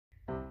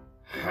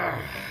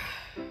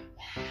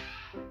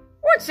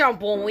What's up,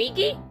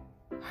 Boinky?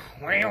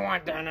 What do you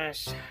want,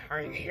 Dennis?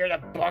 Are you here to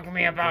bug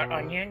me about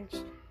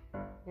onions?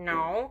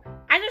 No,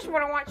 I just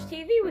want to watch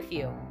TV with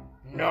you.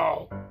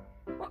 No.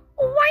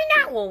 Why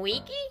not,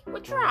 Boinky?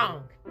 What's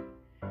wrong?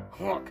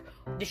 Look,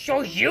 the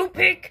shows you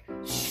pick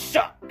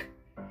suck.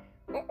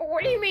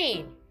 What do you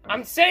mean?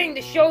 I'm saying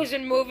the shows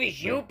and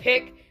movies you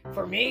pick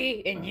for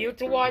me and you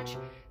to watch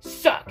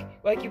suck.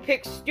 Like you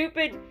pick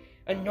stupid,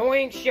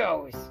 annoying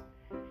shows.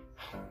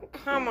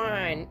 Come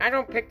on, I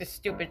don't pick the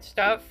stupid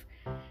stuff.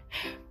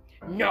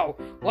 No,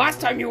 last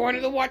time you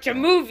wanted to watch a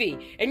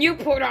movie and you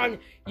put on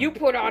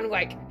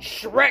like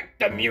Shrek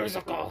the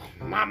musical,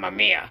 Mamma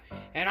Mia,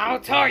 and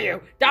I'll tell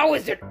you, that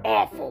was an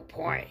awful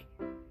play.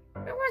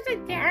 It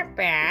wasn't that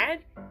bad.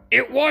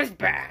 It was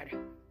bad.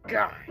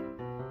 God.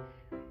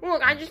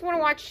 Look, I just want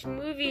to watch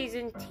movies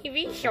and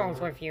TV shows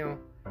with you.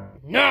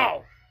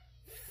 No!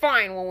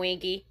 Fine,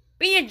 Winky.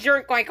 Be a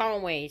jerk like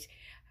always.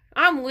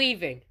 I'm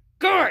leaving.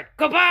 Good!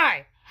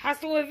 Goodbye!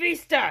 Hasta la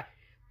vista!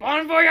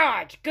 Bon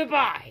voyage!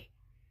 Goodbye!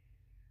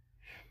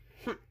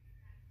 I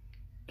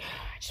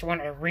just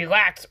want to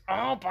relax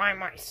all by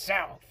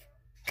myself.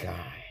 God.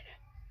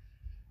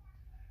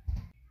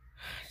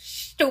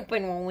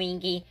 Stupid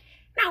Winky.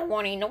 Not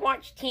wanting to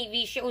watch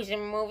TV shows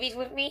and movies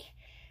with me.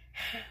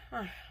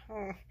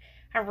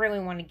 I really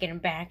want to get him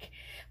back.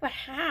 But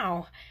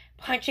how?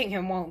 Punching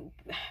him won't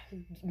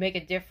make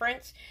a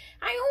difference.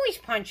 I always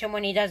punch him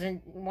when he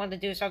doesn't want to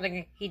do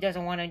something he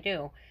doesn't want to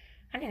do.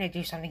 I need to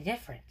do something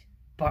different.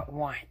 But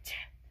what?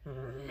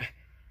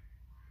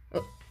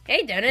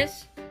 Hey,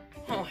 Dennis.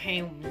 Oh,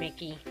 hey,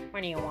 Mickey.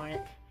 What do you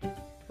want?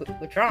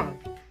 What's wrong?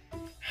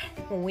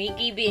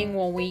 Winky being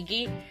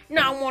Winky,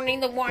 not wanting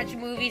to watch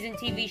movies and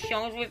TV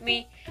shows with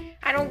me.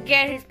 I don't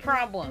get his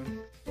problem.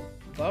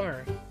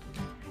 Bummer.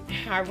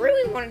 I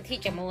really want to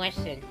teach him a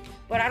lesson,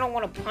 but I don't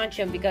want to punch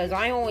him because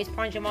I always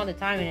punch him all the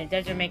time and it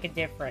doesn't make a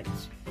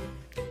difference.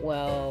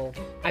 Well,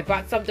 I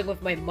bought something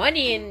with my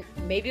money and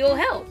maybe it'll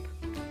help.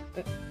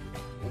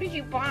 What did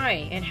you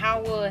buy and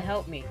how will it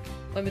help me?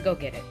 Let me go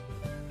get it.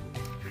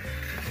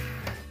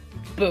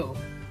 Boo.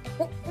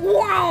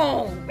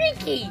 Whoa!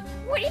 Ricky,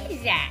 what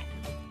is that?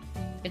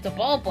 It's a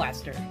ball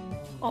blaster.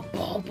 A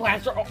ball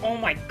blaster? Oh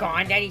my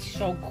god, that is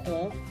so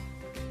cool.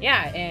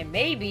 Yeah, and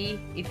maybe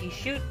if you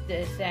shoot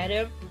this at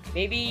him,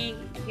 maybe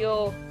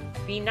he'll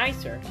be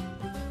nicer.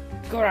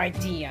 Good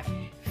idea.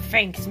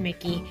 Thanks,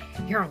 Mickey.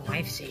 You're a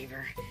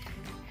lifesaver.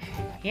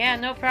 Yeah,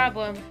 no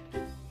problem.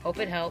 Hope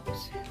it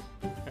helps.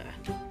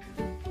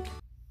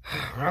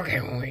 Okay,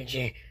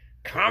 Luigi,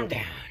 calm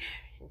down.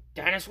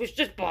 Dennis was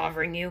just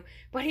bothering you,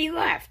 but he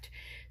left.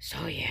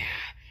 So yeah,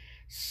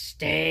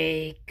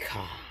 stay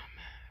calm.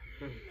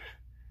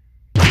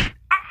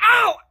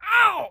 Ow!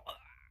 Ow!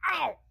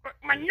 Ow!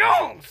 My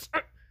nose!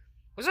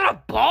 Was that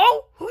a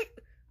ball? Who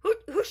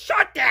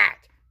shot that?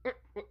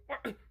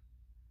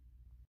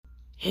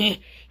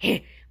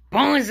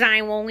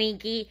 Bullseye,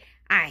 Winky.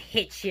 I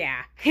hit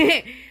ya.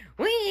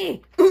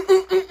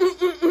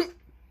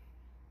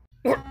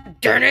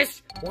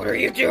 Dennis, what are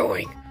you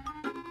doing?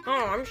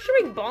 Oh, I'm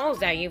shooting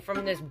balls at you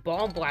from this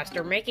ball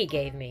blaster Mickey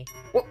gave me.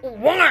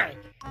 Why?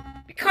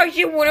 Because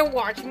you wouldn't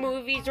watch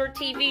movies or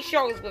TV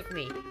shows with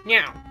me.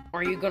 Now,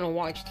 are you gonna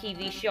watch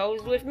TV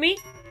shows with me?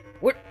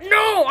 What?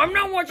 No, I'm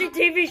not watching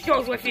TV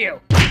shows with you.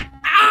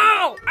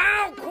 Ow!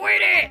 Ow!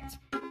 Quit it!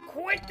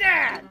 Quit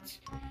that!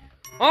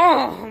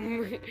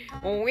 Oh,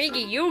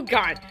 Wiggy, you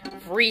got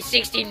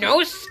 360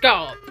 no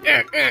scope.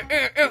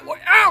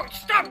 Ow!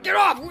 Stop! Get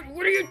off!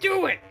 What are you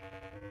doing?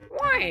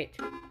 What?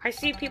 I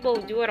see people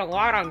do it a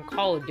lot on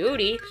Call of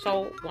Duty,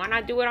 so why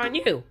not do it on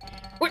you?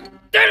 What?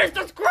 Dennis,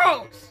 that's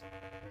gross!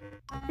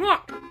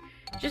 Look,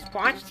 just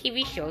watch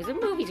TV shows and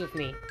movies with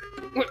me.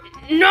 What?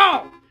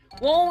 No!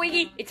 Well,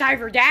 Wiggy, it's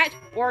either that,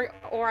 or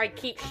I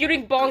keep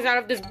shooting balls out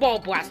of this ball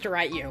blaster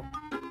at you.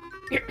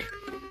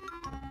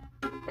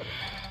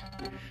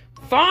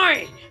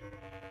 Fine!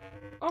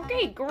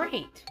 Okay,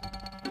 great.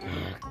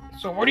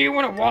 So what do you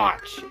want to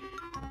watch?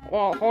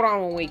 Well, hold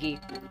on, Wiggy.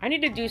 I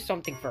need to do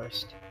something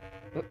first.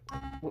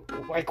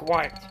 Like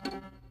what?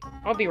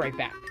 I'll be right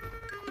back.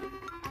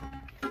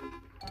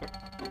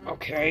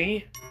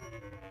 Okay.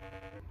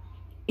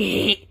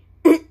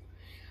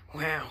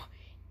 Wow,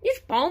 this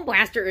ball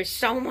blaster is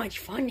so much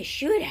fun to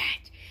shoot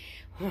at.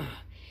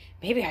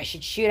 Maybe I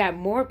should shoot at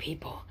more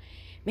people.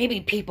 Maybe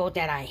people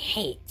that I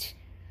hate.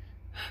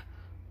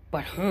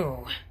 But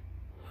who?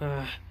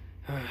 I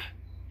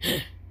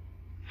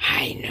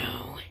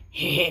know.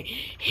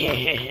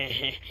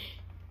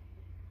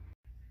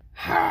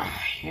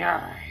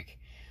 Yarg.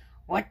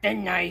 What a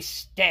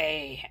nice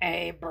day,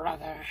 eh,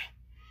 brother?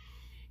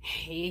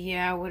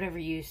 Yeah, whatever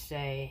you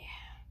say.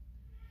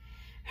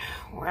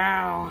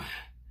 Well,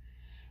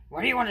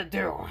 what do you want to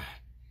do?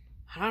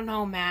 I don't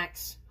know,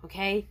 Max,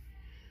 okay?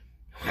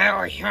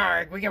 Well,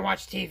 Yarg, we can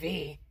watch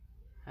TV.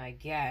 I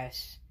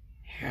guess.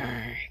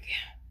 Yarg.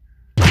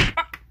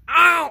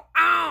 Ow!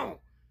 Ow!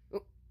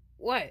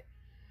 What?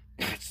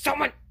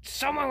 Someone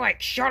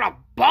shot a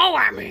ball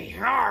at me,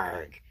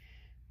 Yarg.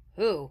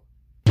 Who?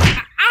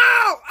 Ow!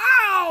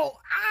 Ow!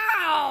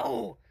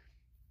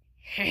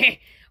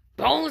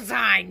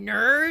 die,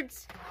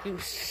 nerds! You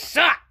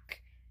suck!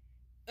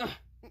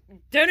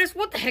 Dennis,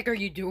 what the heck are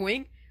you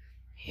doing?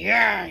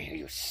 Yeah,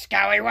 you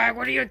scallywag,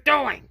 what are you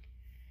doing?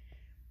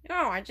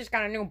 Oh, I just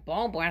got a new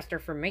ball blaster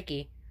for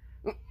Mickey.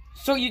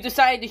 So you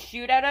decided to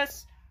shoot at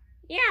us?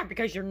 Yeah,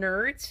 because you're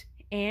nerds,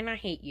 and I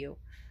hate you.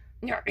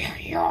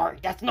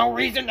 That's no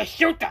reason to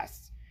shoot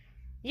us!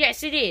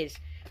 Yes, it is,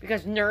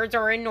 because nerds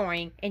are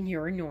annoying, and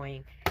you're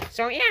annoying.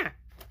 So yeah,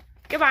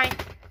 goodbye.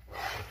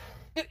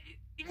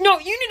 No,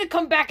 you need to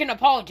come back and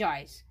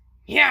apologize.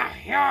 Yeah,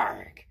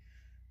 yarg.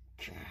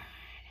 God.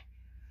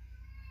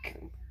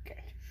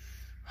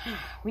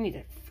 We need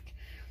to...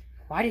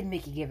 Why did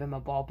Mickey give him a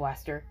ball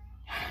blaster?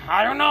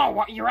 I don't know.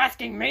 What, you're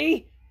asking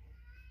me?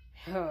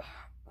 Oh,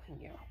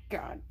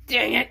 God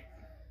dang it.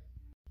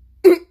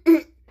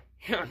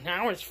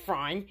 Now it's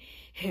fine.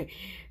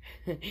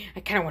 I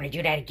kind of want to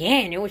do that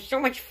again. It was so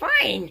much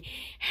fun.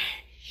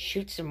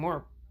 Shoot some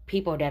more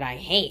people that I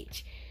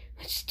hate.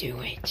 Let's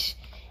do it.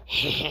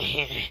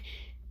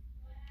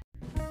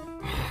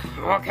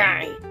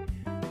 Okay.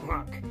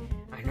 Look,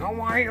 I know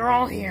why you're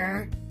all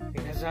here.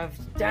 Because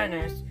of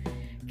Dennis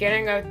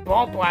getting a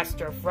ball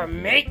blaster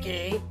from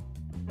Mickey.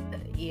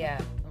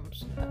 Yeah,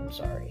 I'm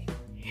sorry.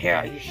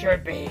 Yeah, you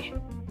should be.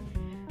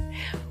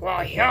 Well,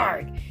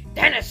 Yarg,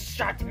 Dennis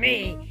shot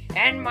me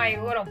and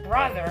my little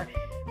brother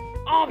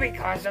all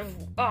because of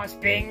us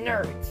being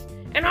nerds.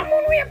 And I'm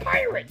only a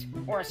pirate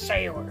or a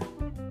sailor.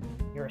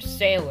 You're a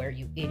sailor,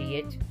 you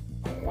idiot.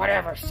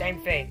 Whatever,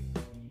 same thing.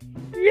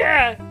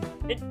 Yeah,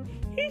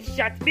 he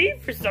shot me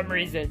for some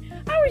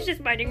reason. I was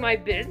just minding my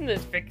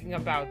business thinking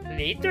about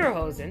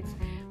lederhosens,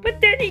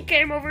 but then he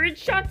came over and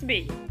shot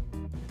me.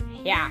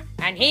 Yeah,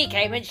 and he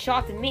came and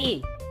shot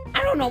me.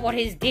 I don't know what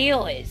his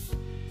deal is.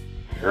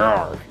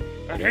 Yarg,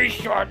 and he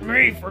shot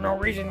me for no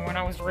reason when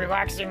I was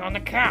relaxing on the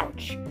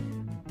couch.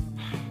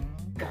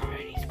 God,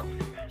 he's going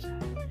to mess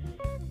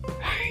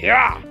up.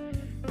 Yeah,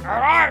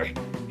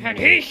 and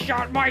he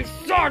shot my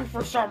son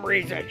for some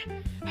reason.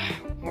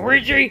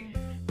 Luigi,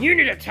 you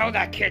need to tell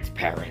that kid's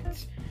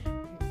parents.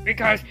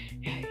 Because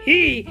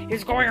he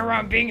is going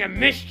around being a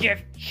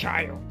mischief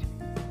child.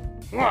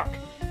 Look,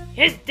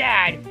 his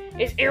dad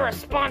is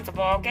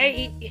irresponsible,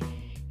 okay?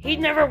 He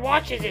never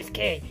watches his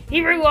kid.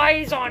 He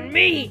relies on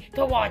me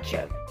to watch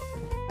him.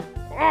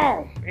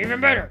 Oh,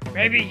 even better.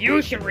 Maybe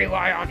you should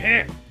rely on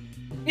him.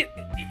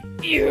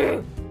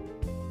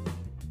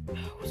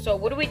 So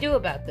what do we do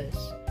about this?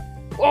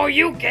 Well,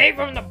 you gave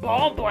him the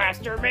ball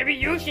blaster. Maybe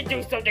you should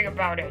do something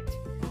about it.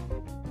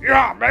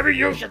 Yeah, maybe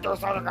you should do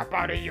something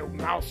about it, you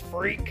mouse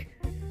freak.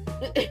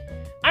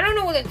 I don't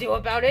know what to do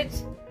about it.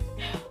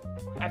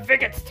 I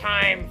think it's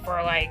time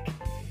for, like,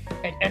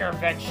 an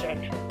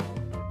intervention.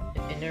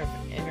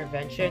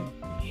 Intervention?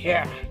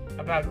 Yeah,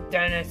 about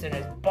Dennis and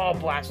his ball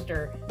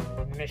blaster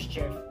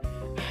mischief.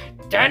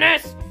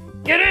 Dennis,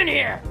 get in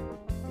here!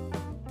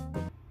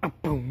 A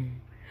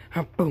boom,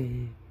 a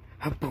boom,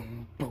 a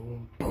boom,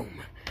 boom, boom.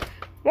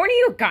 What do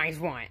you guys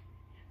want?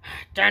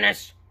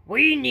 Dennis,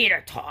 we need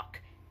to talk.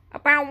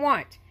 About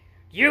what?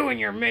 You and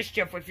your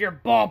mischief with your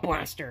ball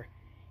blaster.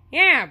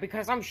 Yeah,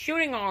 because I'm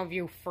shooting all of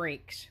you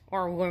freaks,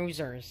 or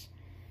losers.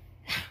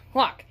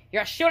 Look,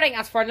 you're shooting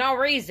us for no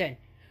reason.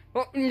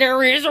 Well,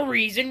 there is a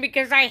reason,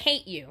 because I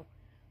hate you.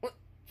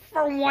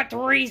 For what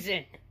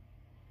reason?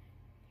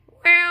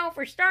 Well,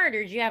 for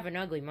starters, you have an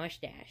ugly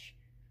mustache.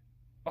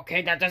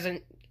 Okay, that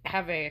doesn't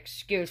have an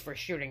excuse for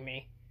shooting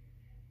me.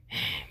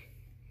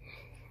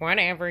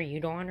 Whatever, you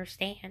don't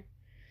understand.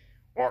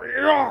 Or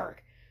Yarg!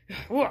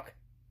 Look,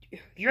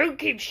 you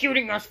keep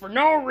shooting us for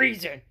no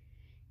reason.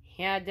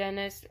 Yeah,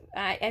 Dennis,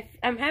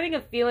 I'm having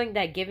a feeling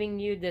that giving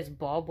you this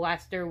ball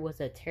blaster was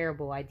a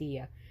terrible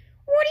idea.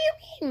 What do you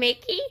mean,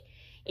 Mickey?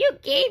 You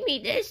gave me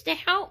this to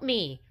help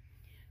me.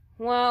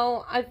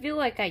 Well, I feel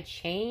like I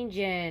changed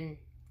and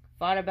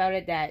thought about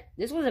it that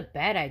this was a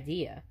bad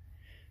idea.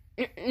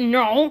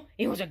 No,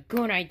 it was a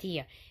good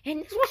idea.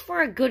 And this was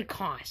for a good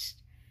cause.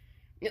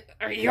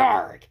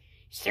 Yarg!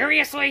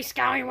 Seriously,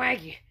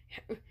 Scallywag?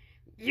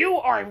 You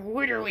are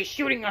literally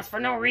shooting us for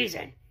no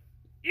reason.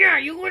 Yeah,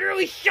 you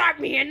literally shot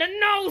me in the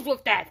nose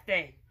with that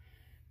thing.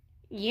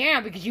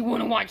 Yeah, because you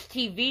want to watch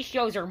TV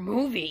shows or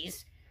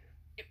movies.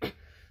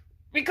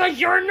 Because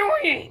you're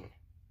annoying.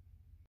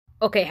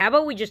 Okay, how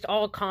about we just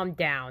all calm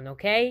down,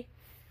 okay?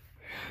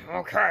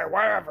 Okay,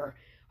 whatever.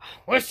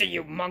 Listen,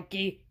 you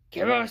monkey.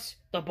 Give us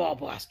the ball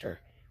blaster.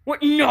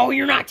 What? No,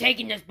 you're not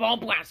taking this ball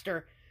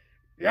blaster.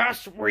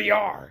 Yes, we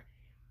are.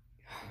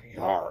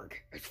 Yarg.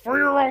 It's for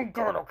your own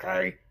good,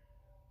 okay?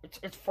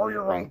 It's for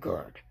your own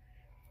good.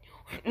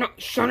 No,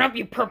 shut up,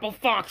 you purple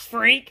fox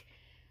freak.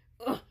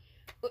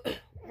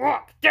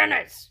 Look,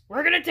 Dennis,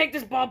 we're gonna take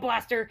this ball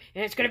blaster,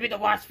 and it's gonna be the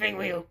last thing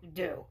we'll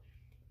do.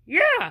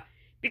 Yeah,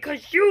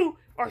 because you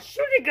are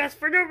shooting us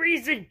for no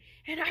reason,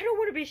 and I don't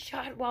want to be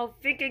shot while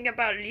thinking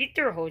about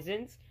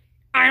lederhosens.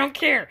 I don't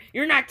care.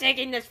 You're not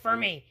taking this for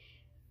me.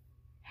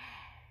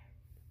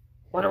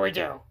 What do we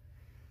do?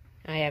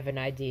 I have an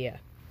idea.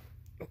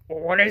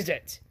 What is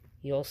it?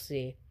 You'll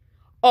see.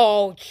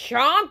 Oh,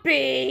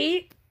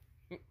 Chompy!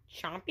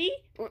 Chompy?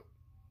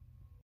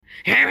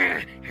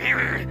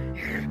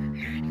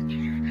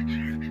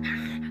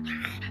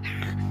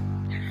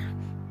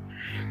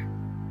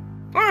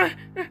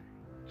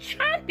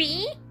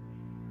 Chompy?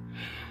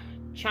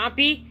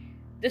 Chompy,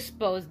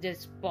 dispose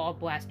this ball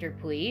blaster,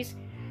 please.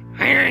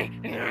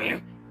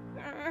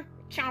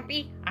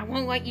 Chompy, I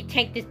won't let you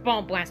take this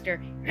ball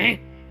blaster.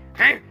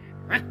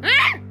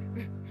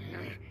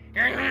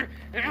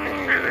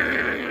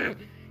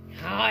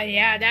 Oh,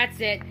 yeah, that's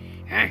it.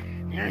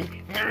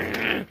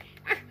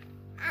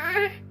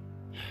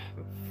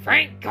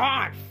 Thank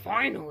God,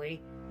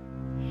 finally.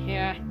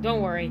 Yeah,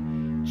 don't worry.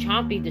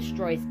 Chompy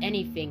destroys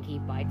anything he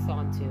bites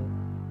onto.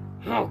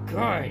 Oh,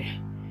 good.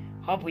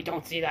 Hope we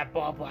don't see that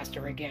ball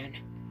blaster again.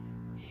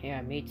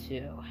 Yeah, me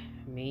too.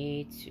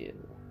 Me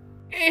too.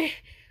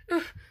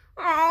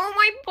 Oh,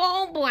 my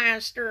ball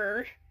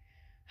blaster.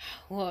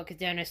 Look,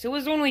 Dennis, it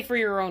was only for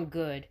your own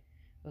good.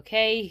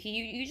 Okay?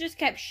 You just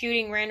kept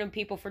shooting random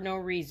people for no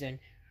reason.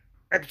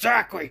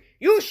 Exactly.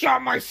 You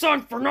shot my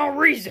son for no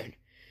reason.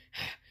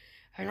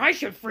 And I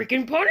should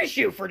freaking punish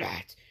you for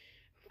that.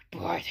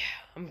 But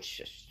I'm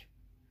just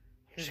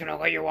gonna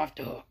let you off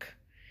the hook.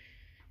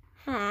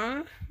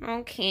 Huh?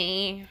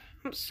 Okay.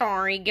 I'm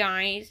sorry,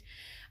 guys.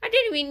 I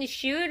didn't mean to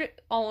shoot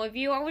all of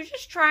you. I was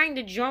just trying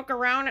to joke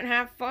around and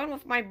have fun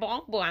with my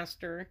ball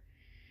blaster.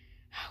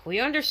 We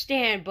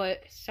understand,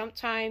 but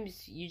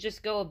sometimes you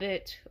just go a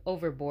bit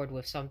overboard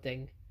with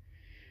something.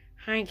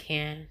 I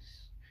guess.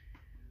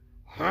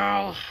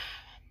 Well,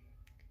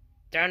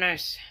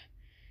 Dennis,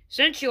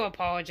 since you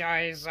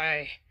apologize,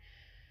 I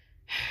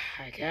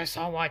guess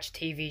I'll watch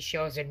TV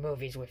shows and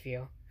movies with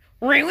you.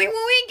 Really,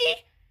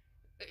 Luigi?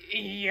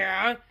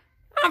 Yeah.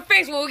 Oh,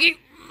 thanks, Luigi.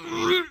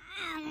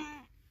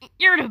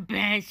 You're the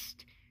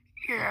best.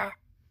 Yeah.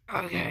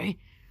 Okay.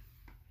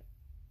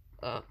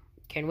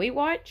 Can we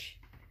watch?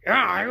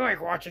 Yeah, I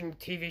like watching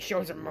TV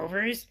shows and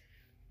movies.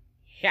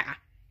 Yeah,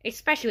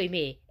 especially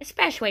me.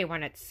 Especially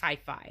when it's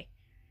sci-fi.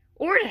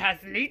 Or it has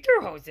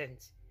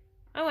lederhosens.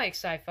 I like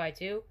sci-fi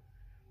too.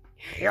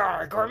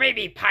 Yarg, or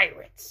maybe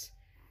pirates.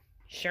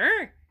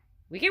 Sure.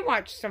 We can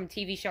watch some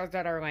TV shows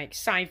that are like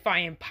sci-fi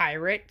and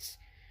pirates.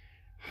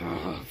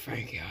 Oh,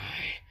 thank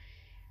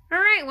God.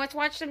 Alright, let's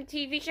watch some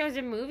TV shows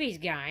and movies,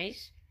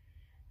 guys.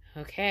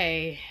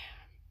 Okay.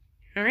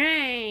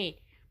 Alright.